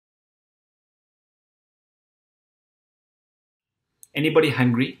Anybody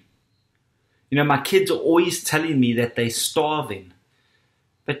hungry? You know, my kids are always telling me that they're starving.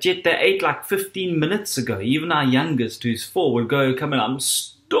 But yet they ate like 15 minutes ago. Even our youngest, who's 4, would come and I'm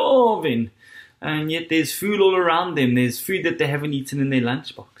starving. And yet there's food all around them. There's food that they haven't eaten in their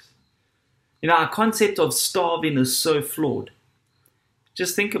lunchbox. You know, our concept of starving is so flawed.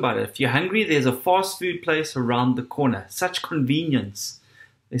 Just think about it. If you're hungry, there's a fast food place around the corner. Such convenience.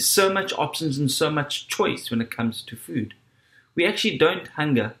 There's so much options and so much choice when it comes to food. We actually don't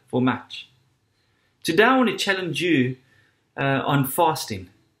hunger for much. Today I want to challenge you on fasting.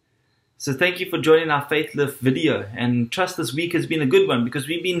 So thank you for joining our Faith Lift video, and trust this week has been a good one because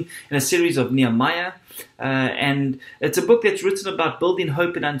we've been in a series of Nehemiah, and it's a book that's written about building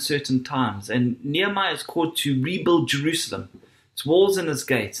hope in uncertain times. And Nehemiah is called to rebuild Jerusalem, its walls and its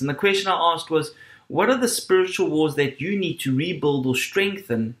gates. And the question I asked was, what are the spiritual walls that you need to rebuild or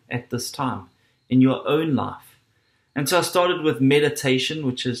strengthen at this time in your own life? And so I started with meditation,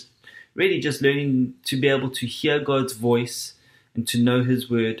 which is really just learning to be able to hear God's voice and to know His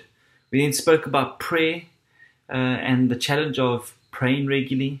word. We then spoke about prayer and the challenge of praying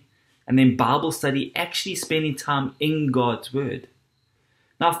regularly, and then Bible study, actually spending time in God's word.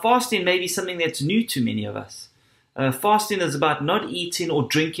 Now, fasting may be something that's new to many of us. Fasting is about not eating or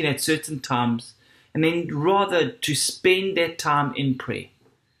drinking at certain times, and then rather to spend that time in prayer.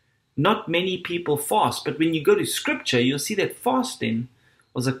 Not many people fast, but when you go to Scripture, you'll see that fasting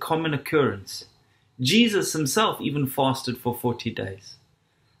was a common occurrence. Jesus himself even fasted for 40 days.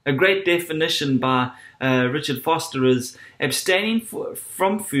 A great definition by Richard Foster is abstaining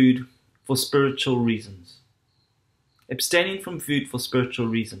from food for spiritual reasons. Abstaining from food for spiritual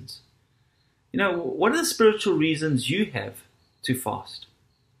reasons. You know, what are the spiritual reasons you have to fast?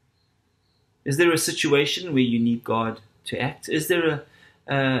 Is there a situation where you need God to act? Is there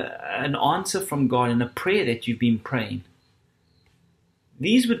an answer from God in a prayer that you've been praying?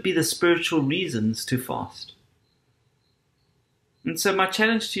 These would be the spiritual reasons to fast. And so my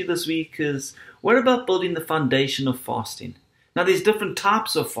challenge to you this week is, what about building the foundation of fasting? Now, there's different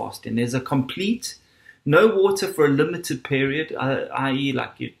types of fasting. There's a complete, no water for a limited period, i.e.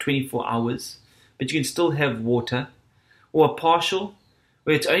 like 24 hours, but you can still have water. Or a partial,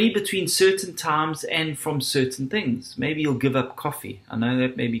 where it's only between certain times and from certain things. Maybe you'll give up coffee. I know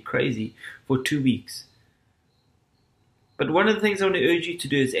that may be crazy, for 2 weeks. But one of the things I want to urge you to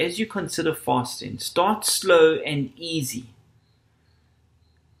do is, as you consider fasting, start slow and easy.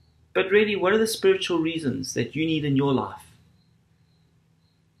 But really, what are the spiritual reasons that you need in your life?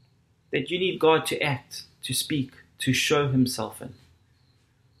 That you need God to act, to speak, to show Himself in.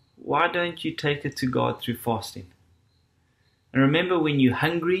 Why don't you take it to God through fasting? And remember, when you're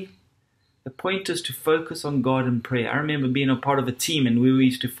hungry, the point is to focus on God in prayer. I remember being a part of a team and we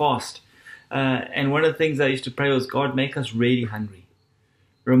used to fast. And one of the things I used to pray was, God, make us really hungry.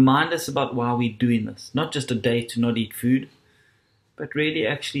 Remind us about why we're doing this. Not just a day to not eat food, but really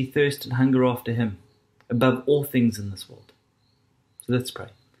actually thirst and hunger after Him above all things in this world. So let's pray.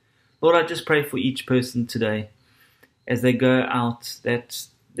 Lord, I just pray for each person today as they go out, that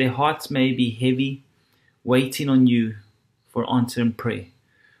their hearts may be heavy, waiting on You for answer in prayer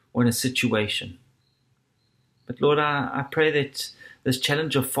or in a situation. But Lord, I pray that this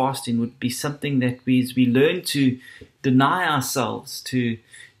challenge of fasting would be something that we learn to deny ourselves, to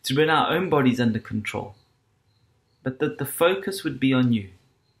bring our own bodies under control. But that the focus would be on You,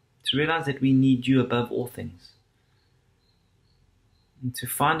 to realize that we need You above all things, and to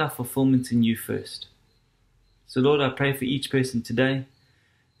find our fulfillment in You first. So Lord, I pray for each person today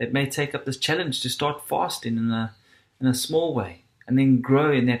that may take up this challenge to start fasting in a small way, and then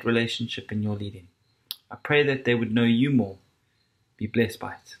grow in that relationship in Your leading. I pray that they would know You more, be blessed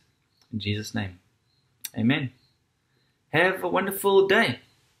by it. In Jesus' name, amen. Have a wonderful day.